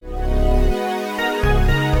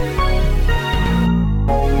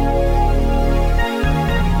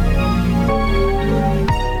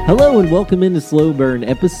Hello and welcome into Slow Burn,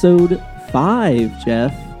 episode 5,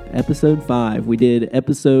 Jeff. Episode 5. We did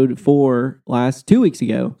episode 4 2 weeks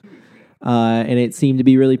ago, and it seemed to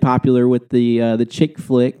be really popular with the chick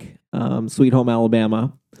flick, Sweet Home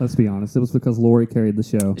Alabama. Let's be honest, it was because Lori carried the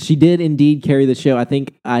show. She did indeed carry the show. I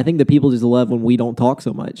think the people just love when we don't talk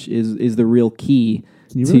so much is the real key.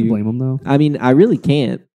 Can you really blame them though? I mean, I really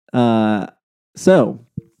can't. So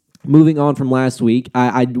moving on from last week,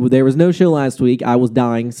 there was no show last week. I was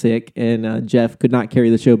dying sick, and Jeff could not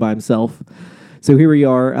carry the show by himself. So here we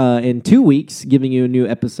are in 2 weeks, giving you a new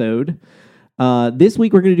episode. This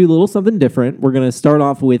week we're going to do a little something different. We're going to start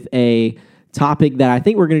off with a topic that I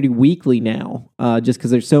think we're going to do weekly now, just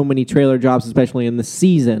because there's so many trailer drops, especially in the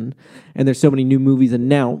season, and there's so many new movies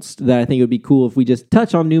announced that I think it would be cool if we just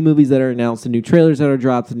touch on new movies that are announced, and new trailers that are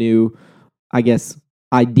dropped, new, I guess,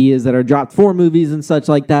 ideas that are dropped for movies and such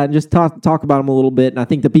like that, and just talk about them a little bit. And I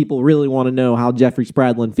think the people really want to know how Jeffrey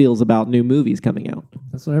Spradlin feels about new movies coming out.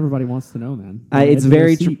 That's what everybody wants to know, man. It's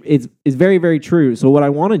very it's very, very true. So what I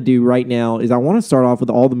want to do right now is I want to start off with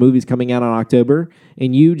all the movies coming out in October,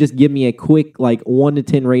 and you just give me a quick 1 to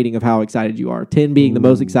 10 rating of how excited you are. 10 being the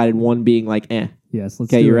most excited, 1 being eh. Yes,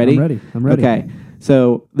 let's okay, do you it. ready? I'm ready. Okay,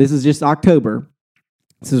 so this is just October.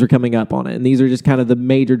 Since we're coming up on it. And these are just kind of the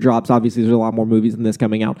major drops. Obviously, there's a lot more movies than this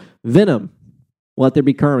coming out. Venom, Let There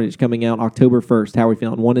Be Carnage, coming out October 1st. How are we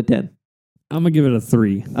feeling? 1 to 10? I'm going to give it a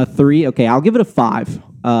 3. A 3? Okay, I'll give it a 5.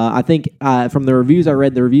 I think from the reviews I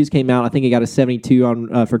read, the reviews came out, I think it got a 72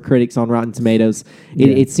 on for critics on Rotten Tomatoes.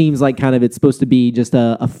 It seems like kind of it's supposed to be just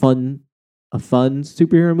a fun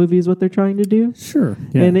superhero movie is what they're trying to do. Sure.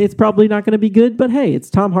 Yeah. And it's probably not going to be good, but hey, it's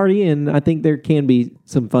Tom Hardy, and I think there can be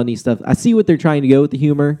some funny stuff. I see what they're trying to go with the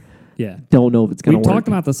humor. Yeah. Don't know if it's going to work. We talked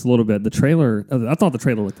about this a little bit. The trailer, I thought the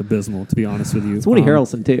trailer looked abysmal, to be honest with you. It's Woody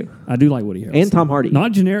Harrelson, too. I do like Woody Harrelson. And Tom Hardy.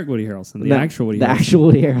 Not generic Woody Harrelson, the actual Woody Harrelson. The actual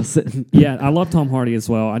Woody Harrelson. Yeah, I love Tom Hardy as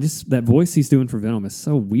well. That voice he's doing for Venom is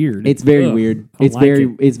so weird. It's very weird. It's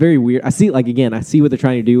very weird. I see what they're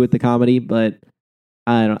trying to do with the comedy, but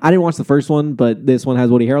I don't know. I didn't watch the first one, but this one has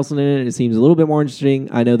Woody Harrelson in it. It seems a little bit more interesting.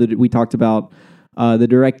 I know that we talked about the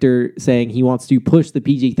director saying he wants to push the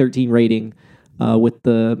PG-13 rating with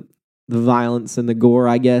the violence and the gore,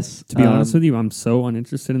 I guess. To be honest with you, I'm so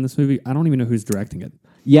uninterested in this movie. I don't even know who's directing it.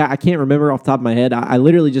 Yeah, I can't remember off the top of my head. I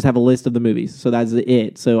literally just have a list of the movies, so that's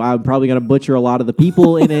it. So I'm probably going to butcher a lot of the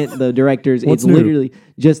people in it, the directors. What's it's new? Literally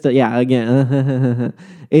just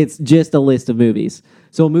it's just a list of movies.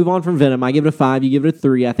 So we'll move on from Venom. I give it a 5. You give it a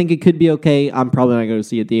 3. I think it could be okay. I'm probably not going to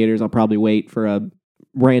see it at theaters. I'll probably wait for a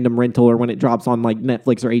random rental, or when it drops on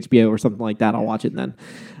Netflix or HBO or something like that, I'll watch it then.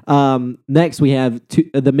 Next, we have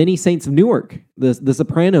the Many Saints of Newark, the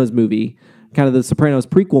Sopranos movie, kind of the Sopranos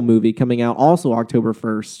prequel movie coming out also October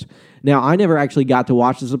 1st. Now, I never actually got to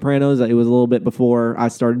watch The Sopranos. It was a little bit before I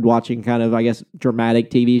started watching kind of, I guess, dramatic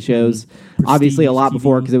TV shows. Obviously, a lot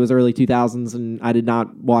before because it was early 2000s, and I did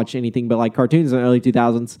not watch anything but cartoons in the early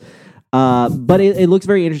 2000s. But it looks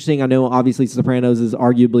very interesting. I know, obviously, Sopranos is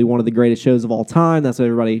arguably one of the greatest shows of all time. That's what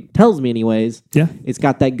everybody tells me anyways. Yeah. It's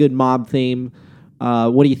got that good mob theme.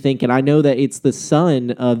 What do you think? And I know that it's the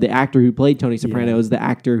son of the actor who played Tony Soprano, is the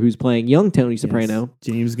actor who's playing young Tony Soprano.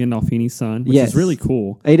 James Gandolfini's son, which is really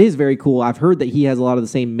cool. It is very cool. I've heard that he has a lot of the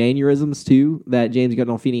same mannerisms, too, that James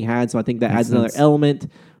Gandolfini had, so I think that adds another element.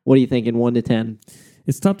 What do you think in 1 to 10?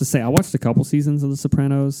 It's tough to say. I watched a couple seasons of The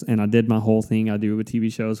Sopranos, and I did my whole thing I do with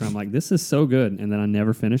TV shows where I'm like, this is so good, and then I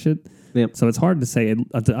never finish it. Yep. So it's hard to say.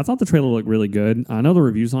 I thought the trailer looked really good. I know the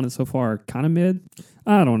reviews on it so far are kind of mid.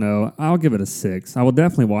 I don't know. I'll give it a 6. I will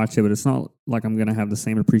definitely watch it, but it's not like I'm going to have the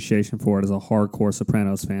same appreciation for it as a hardcore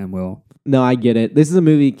Sopranos fan will. No, I get it. This is a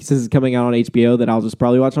movie, since it's coming out on HBO, that I'll just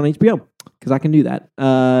probably watch on HBO. Because I can do that.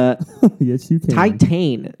 Yes, you can.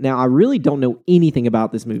 Titane. Now, I really don't know anything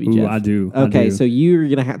about this movie, Jeff. I do. Okay, so you're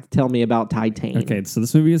going to have to tell me about Titane. Okay, so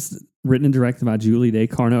this movie is written and directed by Julie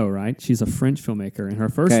Descarnot, right? She's a French filmmaker. In her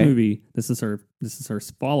first movie, this is her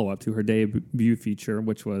follow-up to her debut feature,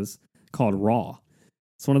 which was called Raw.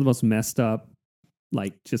 It's one of the most messed up,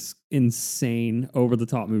 just insane,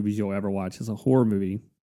 over-the-top movies you'll ever watch. It's a horror movie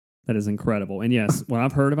that is incredible. And yes, what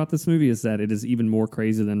I've heard about this movie is that it is even more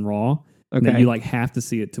crazy than Raw. Okay. That you have to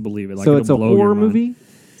see it to believe it. So it's a horror movie?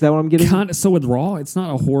 Is that what I'm getting? So with Raw, it's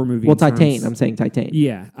not a horror movie. Well, Titane. I'm saying Titane.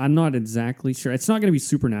 Yeah, I'm not exactly sure. It's not going to be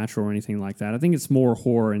supernatural or anything like that. I think it's more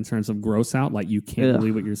horror in terms of gross out. Like you can't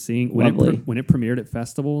believe what you're seeing. When it premiered at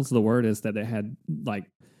festivals, the word is that they had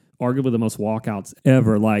arguably the most walkouts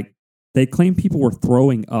ever. They claim people were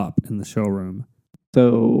throwing up in the showroom.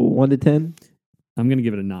 So 1 to 10? I'm going to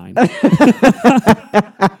give it a 9.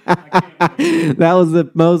 That was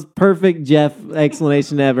the most perfect Jeff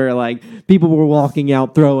explanation ever. Like, people were walking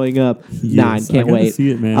out throwing up. Yes, 9, can't wait.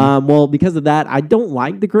 See it, man. Well, because of that, I don't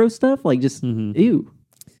like the gross stuff. Like, just ew.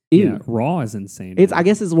 Yeah, Raw is insane. It's, I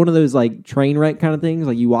guess it's one of those like train wreck kind of things.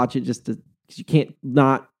 Like, you watch it just to, cause you can't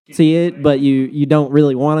not see it, but you don't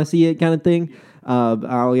really want to see it kind of thing.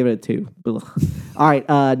 I'll give it a 2. All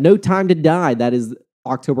right, No Time to Die. That is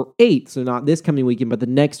October 8th, so not this coming weekend, but the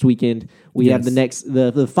next weekend. We have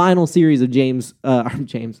the final series of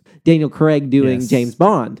Daniel Craig doing James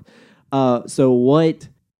Bond. So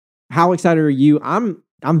how excited are you?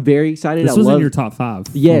 I'm very excited. This was in your top 5.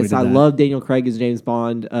 Yes, I love Daniel Craig as James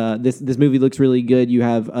Bond. This movie looks really good. You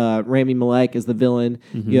have Rami Malek as the villain.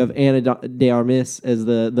 You have Anna de Armas as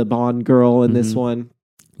the Bond girl in this one.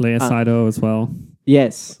 Lea Seydoux as well.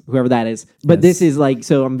 Yes, whoever that is. But this is like,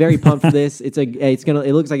 so I'm very pumped for this. It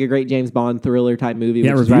looks like a great James Bond thriller type movie.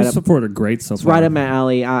 Yeah, reviews support are great so far. It's right up my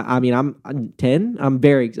alley. I mean, I'm 10. I'm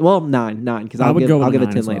very 9 because I'll give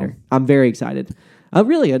it 10 later. Well. I'm very excited.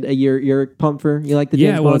 Really, you're pumped for, you like the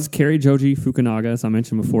James Bond? It's Cary Joji Fukunaga, as I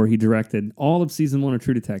mentioned before. He directed all of season 1 of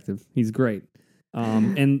True Detective. He's great.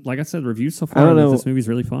 And like I said, reviews so far, this movie's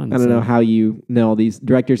really fun. I don't know how you know all these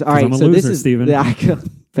directors. All right, I'm a loser, Steven.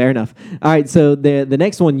 Fair enough. All right, so the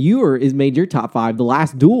next one is made your top 5, The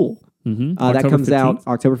Last Duel. That comes 15th? Out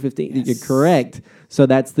October 15th. Yes. You're correct. So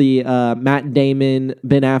that's the Matt Damon,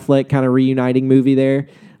 Ben Affleck kind of reuniting movie there.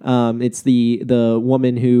 It's the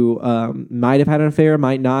woman who might have had an affair,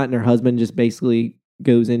 might not, and her husband just basically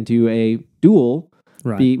goes into a duel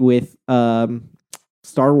with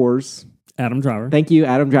Star Wars. Adam Driver. Thank you,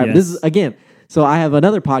 Adam Driver. Yes. This is, again, so I have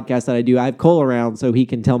another podcast that I do. I have Cole around so he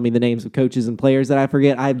can tell me the names of coaches and players that I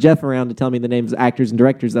forget. I have Jeff around to tell me the names of actors and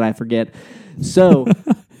directors that I forget. So,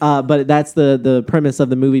 but that's the premise of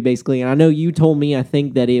the movie, basically. And I know you told me, I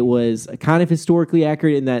think, that it was kind of historically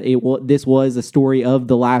accurate in that this was a story of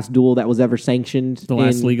the last duel that was ever sanctioned. The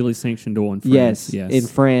last legally sanctioned duel in France. Yes, in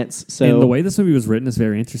France. So, and the way this movie was written is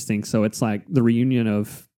very interesting. So it's like the reunion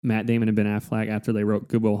of Matt Damon and Ben Affleck after they wrote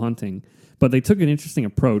Good Will Hunting. But they took an interesting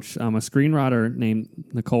approach. A screenwriter named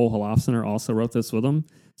Nicole Holofcener also wrote this with them.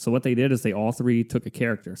 So what they did is they all three took a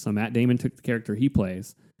character. So Matt Damon took the character he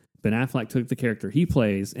plays, Ben Affleck took the character he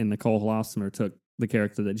plays, and Nicole Holofcener took the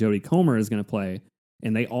character that Jodie Comer is going to play.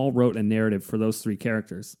 And they all wrote a narrative for those 3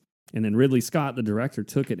 characters. And then Ridley Scott, the director,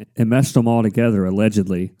 took it and meshed them all together,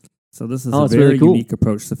 allegedly. So this is a very really cool. unique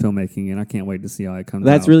approach to filmmaking, and I can't wait to see how it comes out.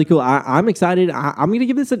 That's really cool. I'm excited. I'm going to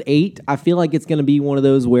give this an 8. I feel like it's going to be one of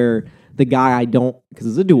those where the guy because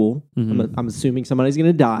it's a duel, I'm assuming somebody's going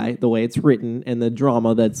to die the way it's written and the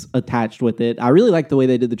drama that's attached with it. I really like the way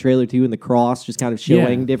they did the trailer too, and the cross just kind of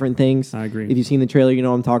showing different things. I agree. If you've seen the trailer, you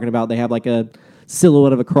know what I'm talking about. They have like a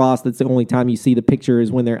silhouette of a cross. That's the only time you see the picture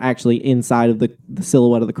is when they're actually inside of the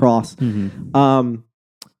silhouette of the cross.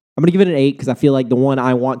 I'm going to give it an 8 because I feel like the one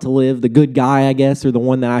I want to live, the good guy, I guess, or the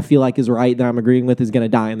one that I feel like is right that I'm agreeing with is going to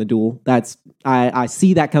die in the duel. I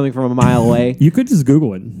see that coming from a mile away. You could just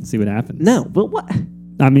Google it and see what happens. No, but what?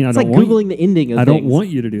 I mean, it's like Googling the ending of things. I don't want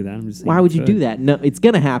you to do that. I'm just saying. Why would you do that? No, it's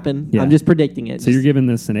going to happen. Yeah. I'm just predicting it. So you're giving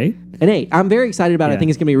this an 8? An 8. I'm very excited about it. I think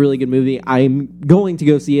it's going to be a really good movie. I'm going to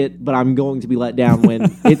go see it, but I'm going to be let down when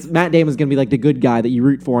Matt Damon's going to be like the good guy that you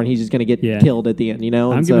root for, and he's just going to get killed at the end. You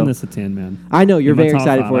know? I'm giving this a 10, man. I know you're very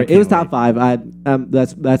excited for it. It was top 5.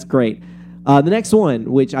 That's great. The next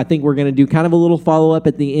one, which I think we're going to do kind of a little follow up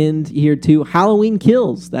at the end here too, Halloween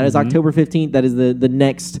Kills. That is October 15th. That is the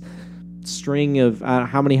next string of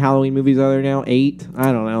how many Halloween movies are there now? 8?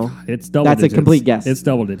 I don't know. It's double digits. That's a complete guess. It's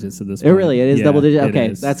double digits at this point. It is double digits? Okay,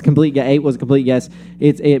 that's complete. 8 was a complete guess.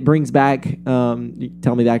 It brings back, tell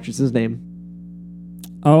me the actress's name.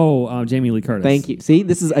 Jamie Lee Curtis. Thank you. See,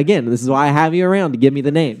 this is why I have you around to give me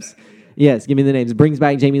the names. Yes, give me the names. It brings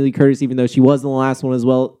back Jamie Lee Curtis, even though she was in the last one as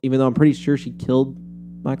well, even though I'm pretty sure she killed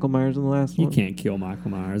Michael Myers in the last one. You can't kill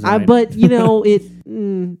Michael Myers, right? But,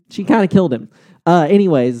 she kind of killed him.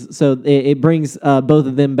 Anyways, so it brings both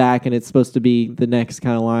of them back, and it's supposed to be the next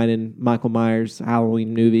kind of line in Michael Myers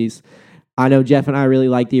Halloween movies. I know Jeff and I really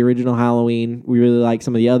like the original Halloween. We really like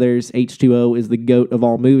some of the others. H2O is the GOAT of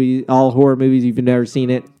all horror movies. If you've never seen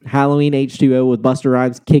it, Halloween H2O with Busta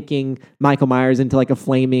Rhymes kicking Michael Myers into like a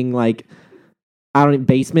flaming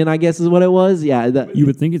basement, I guess is what it was. Yeah, you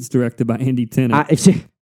would think it's directed by Andy Tennant.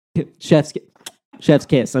 Chef's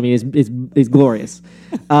kiss. I mean, it's glorious.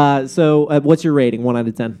 So what's your rating? 1 out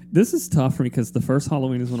of 10. This is tough for me because the first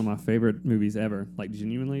Halloween is one of my favorite movies ever. Like,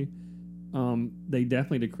 genuinely. They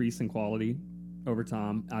definitely decrease in quality over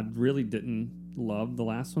time. I really didn't love the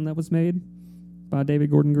last one that was made by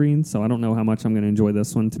David Gordon Green, so I don't know how much I'm going to enjoy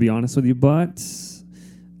this one, to be honest with you. But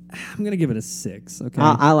I'm I'm gonna give it a 6. Okay.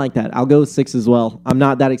 I like that. I'll go with 6 as well. I'm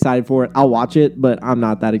not that excited for it. I'll watch it, but I'm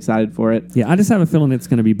not that excited for it. Yeah, I just have a feeling it's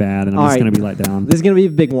gonna be bad, and I'm just gonna be let down. This is gonna be a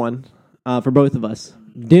big one for both of us.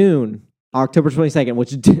 Dune, October 22nd,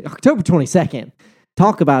 which is October 22nd.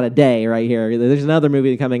 Talk about a day right here. There's another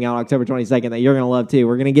movie coming out October 22nd that you're gonna love too.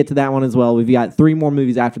 We're gonna get to that one as well. We've got 3 more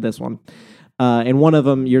movies after this one. And one of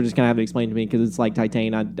them, you're just going to have to explain to me because it's like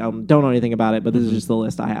Titan. I don't know anything about it, but this is just the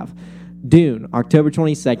list I have. Dune, October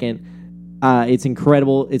 22nd. It's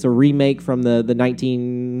incredible. It's a remake from the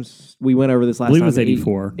 19... We went over this last time. I believe it was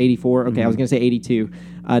 84. 84? Okay, I was going to say 82.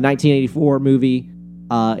 1984 movie.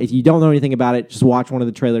 If you don't know anything about it, just watch one of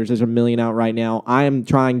the trailers. There's a million out right now. I am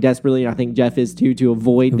trying desperately, and I think Jeff is too, to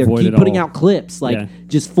avoid... They keep putting out clips,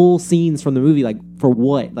 just full scenes from the movie. Like, for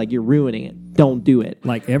what? Like, you're ruining it. Don't do it.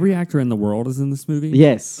 Like, every actor in the world is in this movie.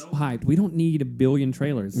 Yes. So hyped. We don't need a billion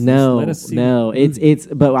trailers. No, let us see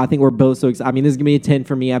but I think we're both so excited. I mean, this is going to be a 10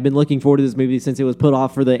 for me. I've been looking forward to this movie since it was put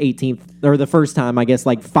off for the 18th, or the first time, I guess,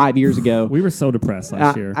 like 5 years ago. We were so depressed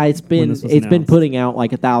last year. It's been putting out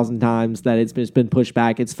like 1,000 times that it's been pushed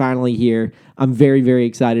back. It's finally here. I'm very, very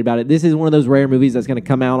excited about it. This is one of those rare movies that's going to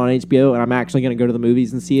come out on HBO, and I'm actually going to go to the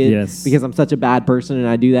movies and see it. Yes. Because I'm such a bad person, and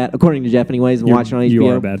I do that, according to Jeff anyways, and watch it on HBO. You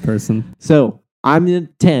are a bad person. So, I'm in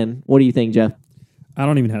 10. What do you think, Jeff? I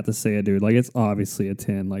don't even have to say it, dude. Like, it's obviously a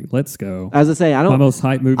 10. Like, let's go. As I say, I don't... My most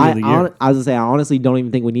hyped movie of the year. As I say, I honestly don't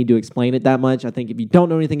even think we need to explain it that much. I think if you don't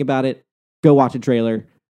know anything about it, go watch a trailer.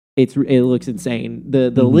 It looks insane.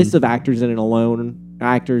 The list of actors in it alone,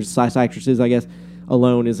 actors/actresses, I guess,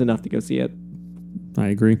 alone is enough to go see it. I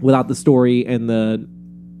agree. Without the story and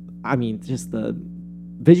just the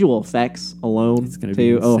visual effects alone. It's going to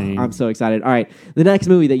be insane. I'm so excited. All right. The next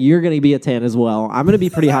movie that you're going to be a 10 as well. I'm going to be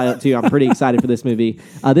pretty high up too. I'm pretty excited for this movie.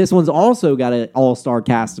 This one's also got an all-star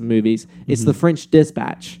cast of movies. It's The French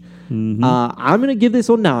Dispatch. I'm going to give this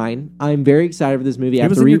one 9. I'm very excited for this movie. It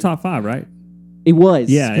was in your top 5, right? It was.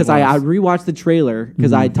 Yeah, because I rewatched the trailer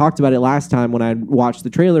because I talked about it last time when I watched the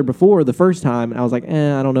trailer before the first time, and I was like,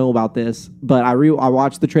 I don't know about this. But I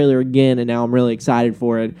watched the trailer again, and now I'm really excited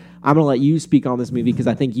for it. I'm going to let you speak on this movie because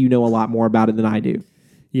I think you know a lot more about it than I do.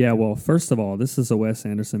 Yeah, well, first of all, this is a Wes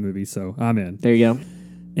Anderson movie, so I'm in. There you go.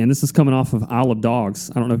 And this is coming off of Isle of Dogs.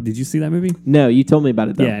 I don't know. Did you see that movie? No, you told me about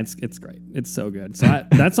it, though. Yeah, it's great. It's so good. So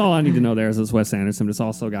that's all I need to know there is it's Wes Anderson. It's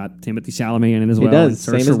also got Timothy Chalamet in it as well. It does.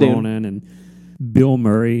 And Saoirse Ronan and Bill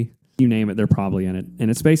Murray. You name it, they're probably in it. And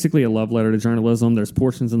it's basically a love letter to journalism. There's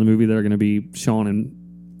portions in the movie that are going to be shown in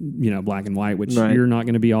black and white, which you're not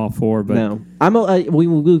going to be all for. But no,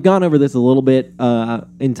 we've gone over this a little bit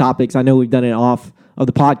in topics. I know we've done it off of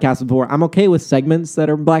the podcast before. I'm okay with segments that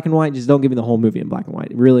are black and white. Just don't give me the whole movie in black and white.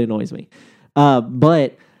 It really annoys me.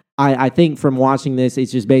 But I think from watching this,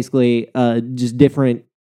 it's just basically just different,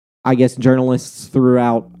 I guess, journalists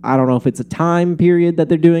throughout. I don't know if it's a time period that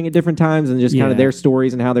they're doing at different times and just kind of their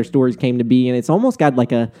stories and how their stories came to be. And it's almost got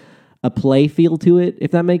like a play feel to it, if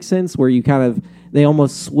that makes sense, where you they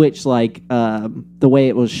almost switch like the way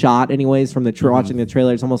it was shot anyways from watching the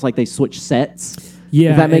trailer. It's almost like they switch sets.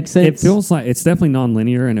 Yeah. If that makes sense. It feels like it's definitely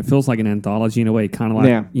non-linear and it feels like an anthology in a way, kind of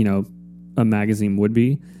like, a magazine would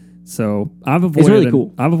be. So it's really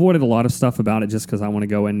cool. I've avoided a lot of stuff about it just because I want to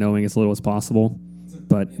go in knowing as little as possible.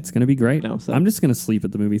 But it's going to be great. I'm just going to sleep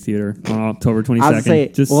at the movie theater on October 22nd. I would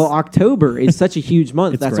say, October is such a huge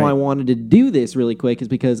month. That's why I wanted to do this really quick, is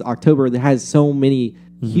because October has so many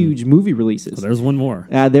huge movie releases. So there's one more.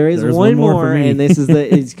 There's one more, and this is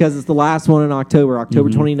it's because it's the last one in October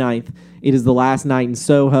 29th. It is The Last Night in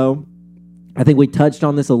Soho. I think we touched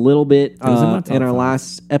on this a little bit in our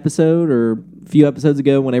last episode or few episodes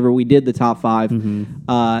ago whenever we did the top 5.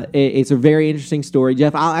 It's a very interesting story.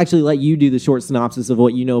 Jeff, I'll actually let you do the short synopsis of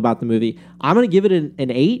what you know about the movie. I'm going to give it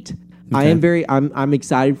an 8. Okay. I'm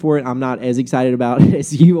excited for it. I'm not as excited about it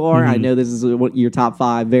as you are. I know this is your top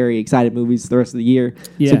 5 very excited movies the rest of the year.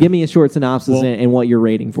 Yeah. So give me a short synopsis and what you're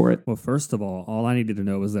rating for it. Well, first of all I needed to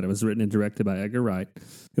know was that it was written and directed by Edgar Wright.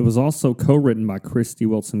 It was also co-written by Christy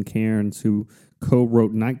Wilson Cairns, who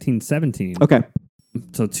co-wrote 1917. Okay.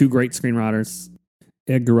 So 2 great screenwriters.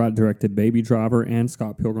 Edgar Wright directed Baby Driver and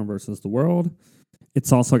Scott Pilgrim vs. the World.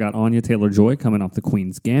 It's also got Anya Taylor-Joy coming off The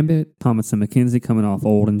Queen's Gambit, Thomasin McKenzie coming off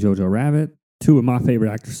Old and Jojo Rabbit. 2 of my favorite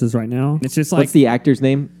actresses right now. It's just like, what's the actor's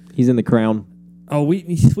name? He's in The Crown. Oh,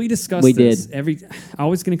 we discussed this. I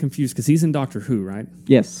always get confused because he's in Doctor Who, right?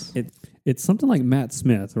 Yes. It's something like Matt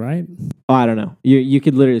Smith, right? Oh, I don't know. You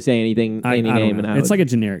could literally say anything, any name, and it's like a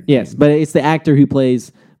generic. Yes, but it's the actor who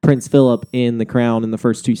plays Prince Philip in The Crown in the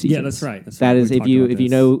first 2 seasons. Yeah, that's right. That is, if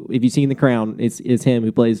you've seen The Crown, it's him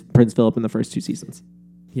who plays Prince Philip in the first 2 seasons.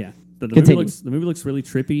 Yeah, the movie looks really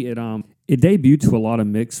trippy. it debuted to a lot of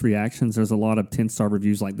mixed reactions. There's a lot of 10-star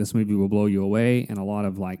reviews like this movie will blow you away, and a lot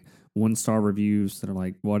of like 1-star reviews that are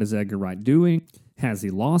like, what is Edgar Wright doing? Has he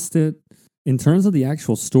lost it? In terms of the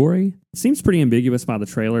actual story, it seems pretty ambiguous by the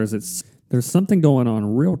trailers. There's something going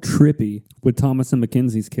on real trippy with Thomasin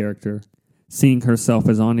McKenzie's character, seeing herself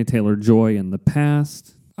as Anya Taylor-Joy in the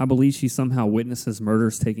past. I believe she somehow witnesses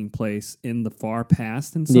murders taking place in the far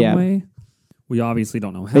past in some way. We obviously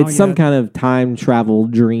don't know how It's some kind of time travel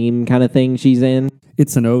dream kind of thing she's in.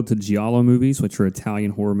 It's an ode to Giallo movies, which are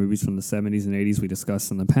Italian horror movies from the 70s and 80s we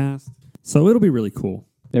discussed in the past. So it'll be really cool.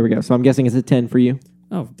 There we go. So I'm guessing it's a 10 for you.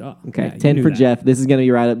 Oh, duh. Okay, Yeah, 10 for Jeff. This is going to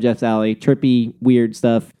be right up Jeff's alley. Trippy, weird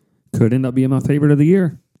stuff. Could end up being my favorite of the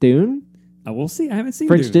year. Dune? We'll see. I haven't seen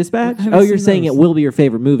French Dune. Dispatch? Oh, you're saying it will be your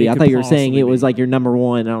favorite movie. I thought you were saying it was like your number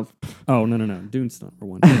one. Oh, no. Dune's number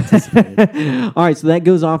one. All right, so that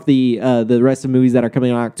goes off the rest of movies that are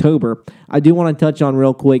coming out in October. I do want to touch on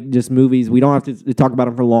real quick just movies. We don't have to talk about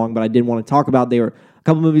them for long, but I did want to talk about there were a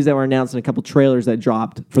couple movies that were announced and a couple trailers that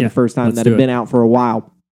dropped for the first time that have been out for a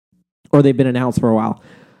while, or they've been announced for a while.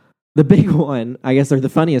 The big one, I guess, or the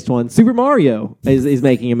funniest one, Super Mario is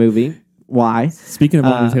making a movie. Why? Speaking of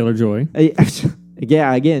Anya Taylor-Joy.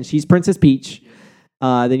 Yeah, again, she's Princess Peach.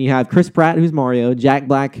 Then you have Chris Pratt, who's Mario. Jack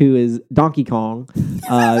Black, who is Donkey Kong.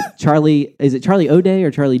 Charlie, is it Charlie O'Day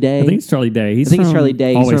or Charlie Day? I think it's Charlie Day. It's Charlie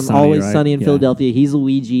Day. He's from Always Sunny in Philadelphia. He's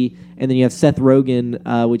Luigi. And then you have Seth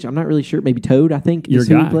Rogen, which I'm not really sure. Maybe Toad, I think, is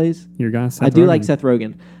who he plays. Your guy, Seth I do Rogen. like Seth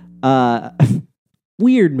Rogen.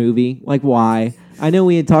 Weird movie. Like, why? I know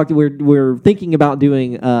we had talked. We're thinking about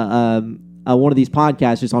doing one of these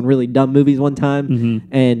podcasts just on really dumb movies one time,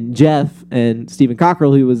 and Jeff and Stephen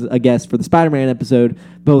Cockrell, who was a guest for the Spider-Man episode,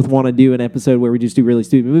 both want to do an episode where we just do really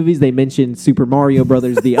stupid movies. They mentioned Super Mario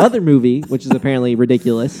Brothers, the other movie, which is apparently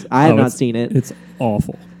ridiculous. I have not seen it. It's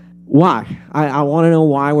awful. Why? I want to know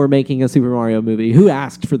why we're making a Super Mario movie. Who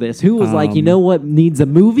asked for this? Who was like, you know what needs a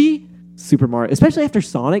movie? Super Mario, especially after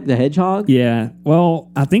Sonic the Hedgehog. Yeah.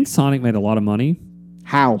 Well, I think Sonic made a lot of money.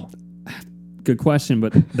 How? Good question,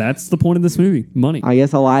 but that's the point of this movie. Money. I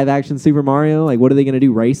guess a live action Super Mario. Like, what are they going to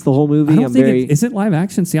do? Race the whole movie? Is it live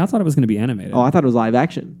action? See, I thought it was going to be animated. Oh, I thought it was live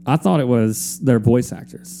action. I thought it was their voice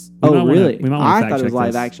actors. Really? I thought it was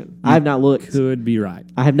live action. I have not looked. Could be right.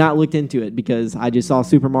 I have not looked into it because I just saw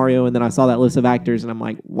Super Mario and then I saw that list of actors and I'm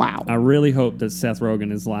like, wow. I really hope that Seth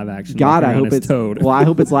Rogen is live action. God, I hope it's Toad. Well, I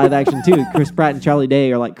hope it's live action too. Chris Pratt and Charlie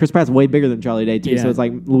Day are like, Chris Pratt's way bigger than Charlie Day too, so it's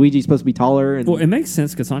like Luigi's supposed to be taller. And well, it makes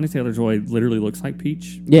sense because Anya Taylor-Joy literally looks like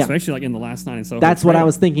Peach. Yeah. Especially like in the last Night in Soho. That's what I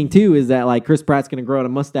was thinking too, is that like Chris Pratt's going to grow out a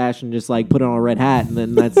mustache and just like put on a red hat and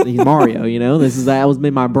then he's Mario, you know? That was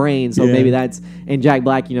in my brain, so maybe that's, and Jack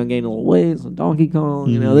Black, you know, gained a little weight, so Donkey Kong,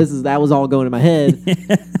 you know, that was all going in my head.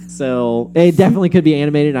 So it definitely could be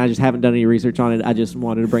animated, and I just haven't done any research on it. I just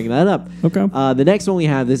wanted to bring that up. Okay. The next one we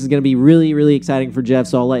have, this is going to be really, really exciting for Jeff,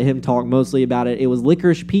 so I'll let him talk mostly about it. It was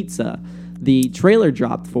Licorice Pizza. The trailer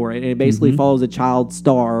dropped for it, and it basically follows a child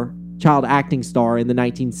acting star in the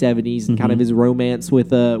 1970s, and kind of his romance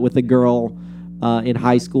with a girl in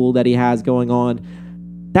high school that he has going on.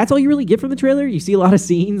 That's all you really get from the trailer. You see a lot of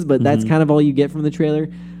scenes, but that's kind of all you get from the trailer.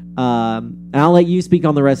 And I'll let you speak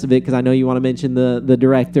on the rest of it because I know you want to mention the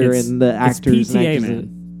director and the actors. It's PTA, and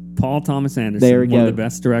man. Paul Thomas Anderson, there we one go. of the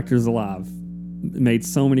best directors alive. Made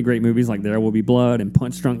so many great movies like There Will Be Blood and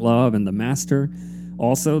Punch Drunk Love and The Master.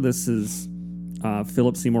 Also, this is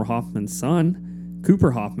Philip Seymour Hoffman's son.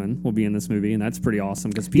 Cooper Hoffman will be in this movie, and that's pretty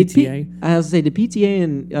awesome because PTA. I was to say, did PTA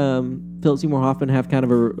and Philip Seymour Hoffman have kind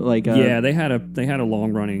of yeah, they had a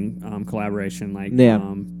long running collaboration. Like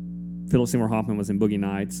Philip Seymour Hoffman was in Boogie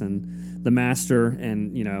Nights and The Master,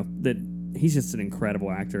 and you know that he's just an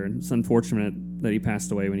incredible actor, and it's unfortunate that he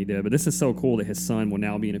passed away when he did. But this is so cool that his son will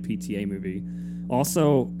now be in a PTA movie.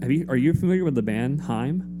 Also, are you familiar with the band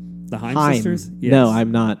Haim? The Haim sisters? Yes. No,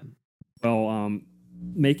 I'm not. Well,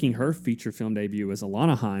 making her feature film debut was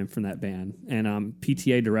Alana Haim from that band, and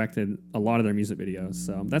PTA directed a lot of their music videos.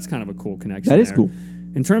 So that's kind of a cool connection. That is cool.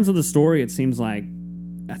 In terms of the story, it seems like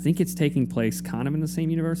I think it's taking place kind of in the same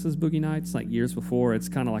universe as Boogie Nights, like years before. It's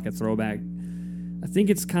kind of like a throwback. I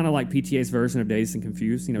think it's kind of like PTA's version of Dazed and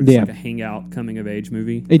Confused, you know, just like a hangout coming of age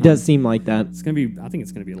movie. It does seem like that. I think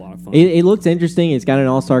it's gonna be a lot of fun. It looks interesting. It's got an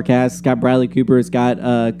all-star cast. It's got Bradley Cooper. It's got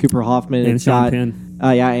Cooper Hoffman. And Sean Penn.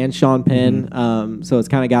 And Sean Penn. So it's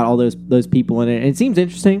kind of got all those people in it. And it seems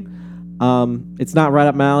interesting. It's not right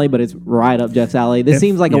up my alley, but it's right up Jeff's alley. This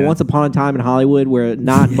seems like a once upon a time in Hollywood where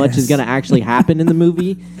not much is going to actually happen in the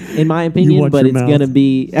movie, in my opinion. But it's going to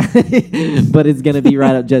be,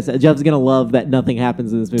 right up Jeff's. Jeff's going to love that nothing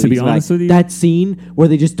happens in this movie. To be honest with you, that scene where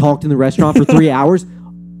they just talked in the restaurant for 3 hours.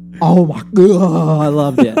 Oh my god, I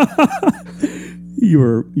loved it.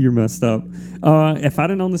 You're messed up. If I'd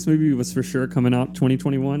have known this movie was for sure coming out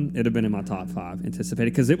 2021, it'd have been in my top 5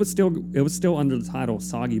 anticipated because it was still under the title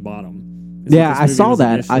Soggy Bottom. Yeah, I saw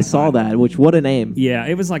that. Which, what a name. Yeah,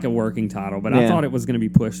 it was like a working title, but I thought it was going to be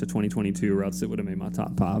pushed to 2022, or else it would have made my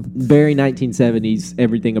top 5. Very 1970s.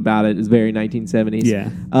 Everything about it is very 1970s. Yeah.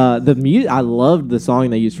 I loved the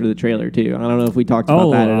song they used for the trailer too. I don't know if we talked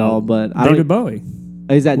about that at all, but David Bowie.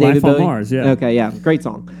 Is that Life David on Bowie? Mars, yeah. Okay, yeah, great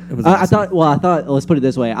song. It was awesome. I thought. Let's put it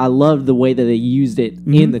this way. I loved the way that they used it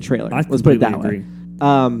in the trailer. Let's put it that way.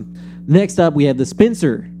 Next up, we have the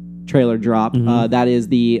Spencer trailer drop. That is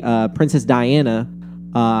the Princess Diana.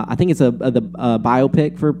 I think it's a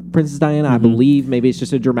biopic for Princess Diana. I believe maybe it's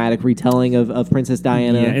just a dramatic retelling of Princess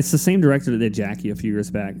Diana. Yeah, it's the same director that did Jackie a few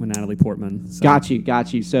years back with Natalie Portman. So. Got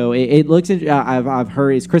you. So it looks. I've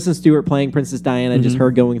heard it's Kristen Stewart playing Princess Diana. Just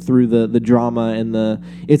her going through the drama and the.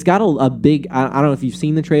 It's got a big. I don't know if you've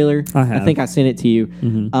seen the trailer. I have. I think I sent it to you.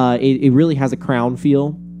 It really has a Crown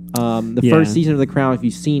feel. The first season of The Crown, if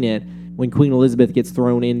you've seen it. When Queen Elizabeth gets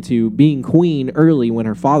thrown into being queen early when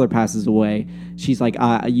her father passes away, she's like,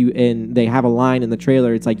 and they have a line in the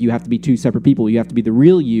trailer. It's like, you have to be 2 separate people. You have to be the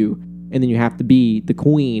real you, and then you have to be the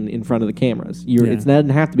queen in front of the cameras. It doesn't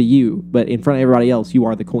have to be you, but in front of everybody else, you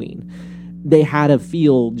are the queen. They had a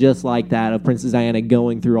feel just like that of Princess Diana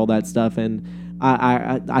going through all that stuff, and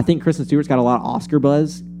I think Kristen Stewart's got a lot of Oscar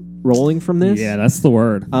buzz rolling from this. Yeah, that's the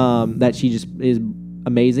word. That she just is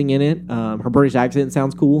amazing in it. Her British accent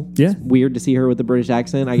sounds cool. Yeah. It's weird to see her with the British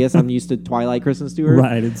accent. I guess I'm used to Twilight Kristen Stewart.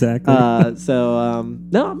 Right, exactly.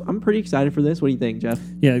 No, I'm pretty excited for this. What do you think, Jeff?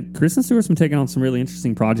 Yeah, Kristen Stewart's been taking on some really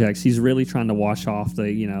interesting projects. She's really trying to wash off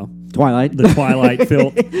the Twilight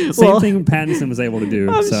filth. Same thing Pattinson was able to do.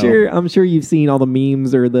 I'm sure you've seen all the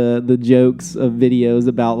memes or the jokes of videos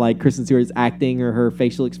about like Kristen Stewart's acting or her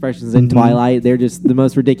facial expressions in Twilight. They're just the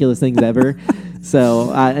most ridiculous things ever.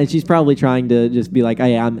 So, and she's probably trying to just be like,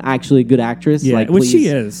 "Hey, I'm actually a good actress." Yeah, like, which she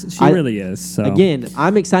is. She really is. So. Again,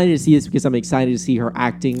 I'm excited to see this because I'm excited to see her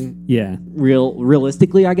acting. Yeah,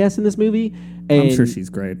 realistically, I guess in this movie. And I'm sure she's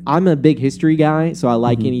great. I'm a big history guy, so I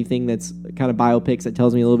like anything that's kind of biopics that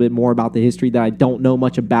tells me a little bit more about the history that I don't know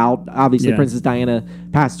much about. Obviously, Princess Diana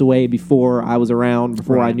passed away before I was around,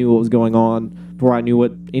 before I knew what was going on, before I knew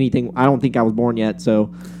anything. I don't think I was born yet,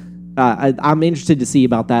 so. I'm interested to see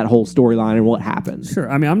about that whole storyline and what happened. Sure.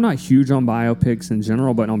 I mean, I'm not huge on biopics in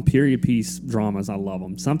general, but on period piece dramas, I love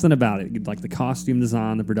them. Something about it, like the costume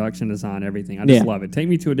design, the production design, everything. I just love it. Take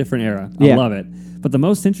me to a different era. I love it. But the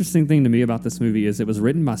most interesting thing to me about this movie is it was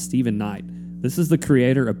written by Stephen Knight. This is the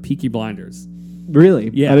creator of Peaky Blinders. Really?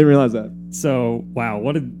 Yeah. I didn't realize that. So, wow,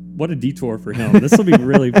 what a detour for him. This will be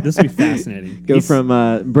fascinating. Go from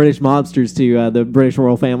British mobsters to the British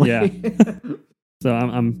royal family. Yeah. So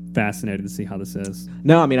I'm fascinated to see how this is.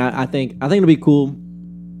 No, I mean I think it'll be cool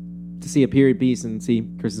to see a period piece and see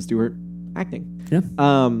Kristen Stewart acting. Yeah.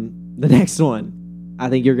 The next one, I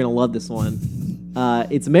think you're gonna love this one.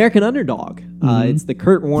 It's American Underdog. It's the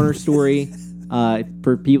Kurt Warner story.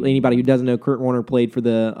 For anybody who doesn't know, Kurt Warner played for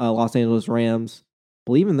the Los Angeles Rams. I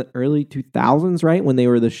believe in the early 2000s, right when they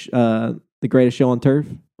were the greatest show on turf.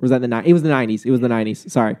 Or was that It was the 90s. It was the 90s.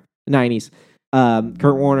 Sorry, the 90s.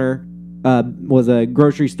 Kurt Warner. Was a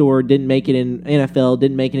grocery store, didn't make it in NFL,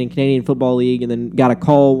 didn't make it in Canadian Football League, and then got a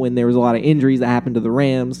call when there was a lot of injuries that happened to the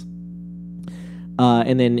Rams,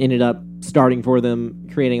 and then ended up starting for them,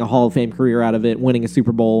 creating a Hall of Fame career out of it, winning a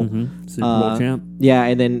Super Bowl. Super Bowl champ. Yeah,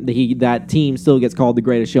 and then that team still gets called the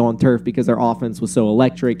greatest show on turf because their offense was so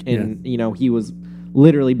electric, and he was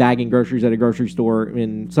literally bagging groceries at a grocery store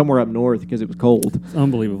in somewhere up north because it was cold. It's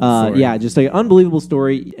unbelievable story. Yeah, just an unbelievable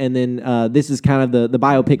story. And then this is kind of the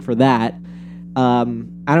biopic for that. I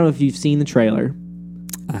don't know if you've seen the trailer.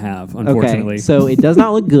 I have, unfortunately. Okay, so it does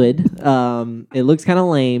not look good. It looks kind of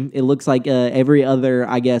lame. It looks like every other,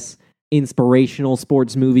 I guess, inspirational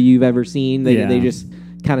sports movie you've ever seen. They just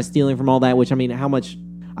kind of stealing from all that, which, I mean, how much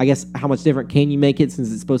different can you make it since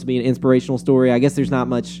it's supposed to be an inspirational story? I guess there's not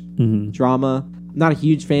much drama. I'm not a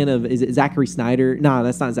huge fan of, is it Zachary Snyder? No,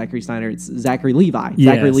 that's not Zachary Snyder. It's Zachary Levi.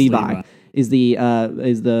 Yes, Zachary Levi is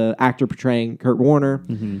the actor portraying Kurt Warner.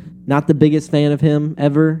 Not the biggest fan of him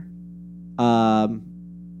ever. And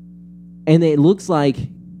it looks like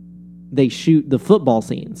they shoot the football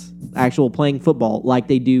scenes, actual playing football, like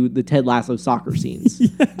they do the Ted Lasso soccer scenes. Do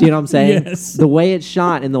you know what I'm saying? Yes. The way it's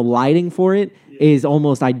shot and the lighting for it is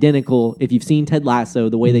almost identical. If you've seen Ted Lasso,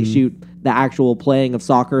 the way they shoot the actual playing of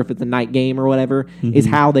soccer, if it's a night game or whatever, is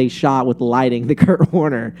how they shot with the lighting the Kurt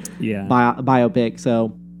Warner biopic.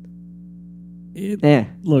 So it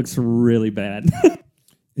looks really bad.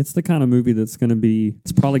 It's the kind of movie that's going to be,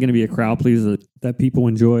 it's probably going to be a crowd pleaser that people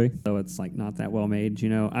enjoy. So it's like not that well made, you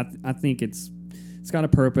know. I think it's got a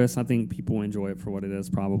purpose. I think people enjoy it for what it is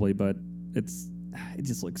probably, but it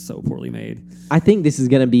just looks so poorly made. I think this is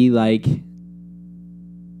going to be like,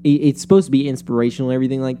 it's supposed to be inspirational and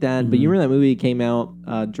everything like that. But you remember that movie that came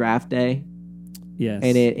out, Draft Day? Yes.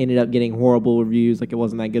 And it ended up getting horrible reviews, like it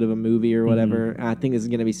wasn't that good of a movie or whatever. I think this is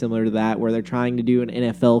going to be similar to that, where they're trying to do an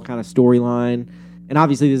NFL kind of storyline. And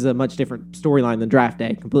obviously, this is a much different storyline than Draft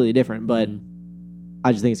Day, completely different. But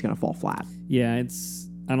I just think it's going to fall flat. Yeah,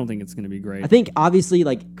 I don't think it's going to be great. I think, obviously,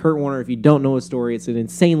 like Kurt Warner, if you don't know a story, it's an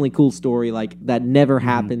insanely cool story. Like, that never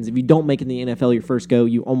happens. If you don't make it in the NFL your first go,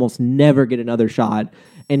 you almost never get another shot.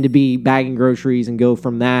 And to be bagging groceries and go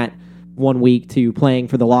from that one week to playing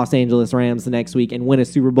for the Los Angeles Rams the next week and win a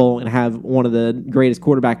Super Bowl and have one of the greatest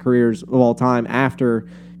quarterback careers of all time after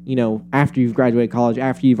you've graduated college,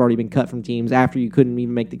 after you've already been cut from teams, after you couldn't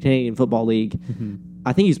even make the Canadian Football League.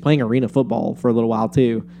 I think he was playing arena football for a little while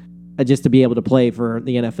too. Just to be able to play for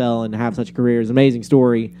the NFL and have such a career is an amazing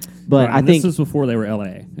story. But I think this was before they were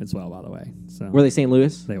LA as well, by the way. So were they St.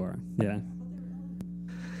 Louis? They were, yeah.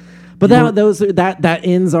 But that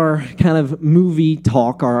ends our kind of movie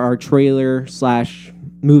talk, our trailer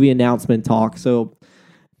 / movie announcement talk. So,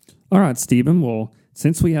 all right, Stephen. Well,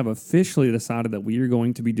 since we have officially decided that we are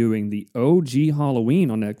going to be doing the OG Halloween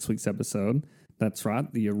on next week's episode, that's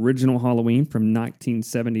right, the original Halloween from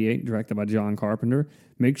 1978, directed by John Carpenter.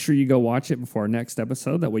 Make sure you go watch it before our next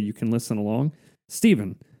episode. That way you can listen along.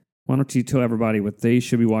 Stephen, why don't you tell everybody what they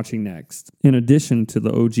should be watching next, in addition to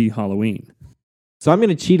the OG Halloween? So I'm going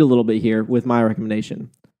to cheat a little bit here with my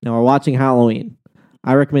recommendation. Now, we're watching Halloween.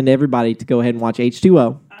 I recommend everybody to go ahead and watch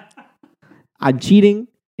H2O. I'm cheating.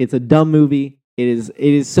 It's a dumb movie. It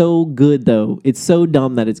is so good, though. It's so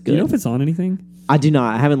dumb that it's good. Do you know if it's on anything? I do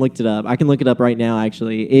not. I haven't looked it up. I can look it up right now,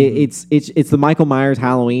 actually. It's the Michael Myers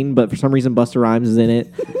Halloween, but for some reason Busta Rhymes is in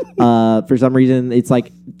it. For some reason, it's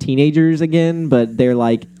like teenagers again, but they're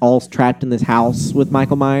like all trapped in this house with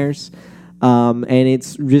Michael Myers. And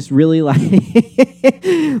it's just really like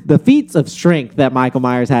the feats of strength that Michael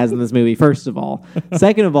Myers has in this movie, first of all.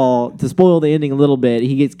 Second of all, to spoil the ending a little bit,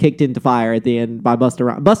 he gets kicked into fire at the end by Busta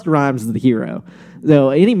Rhymes. Busta Rhymes is the hero. So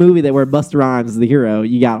any movie where Busta Rhymes is the hero,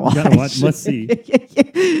 you gotta watch. Let's see.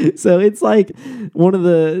 So it's like one of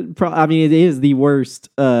the, it is the worst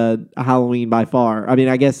Halloween by far. I mean,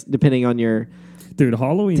 I guess depending on your Dude,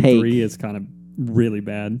 Halloween take. 3 is kind of really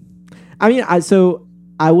bad. I mean,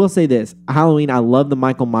 I will say this. Halloween, I love the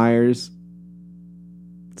Michael Myers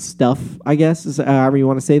stuff, I guess, is however you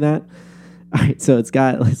want to say that. All right, so it's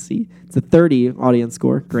got, let's see, it's a 30 audience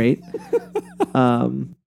score. Great.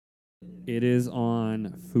 It is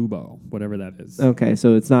on Fubo, whatever that is. Okay,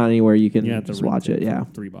 so it's not anywhere you can just watch it. Yeah.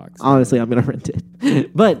 $3. Honestly, I'm going to rent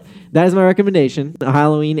it. But that is my recommendation,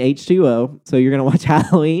 Halloween H2O. So you're going to watch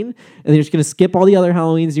Halloween, and then you're just going to skip all the other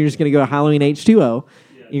Halloweens, and you're just going to go to Halloween H2O.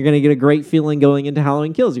 You're going to get a great feeling going into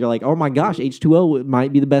Halloween Kills. You're like, oh my gosh, H2O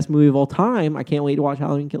might be the best movie of all time. I can't wait to watch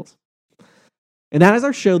Halloween Kills. And that is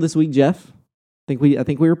our show this week, Jeff. I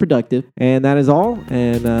think we were productive. And that is all.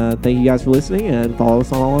 And thank you guys for listening, and follow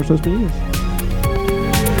us on all our social medias.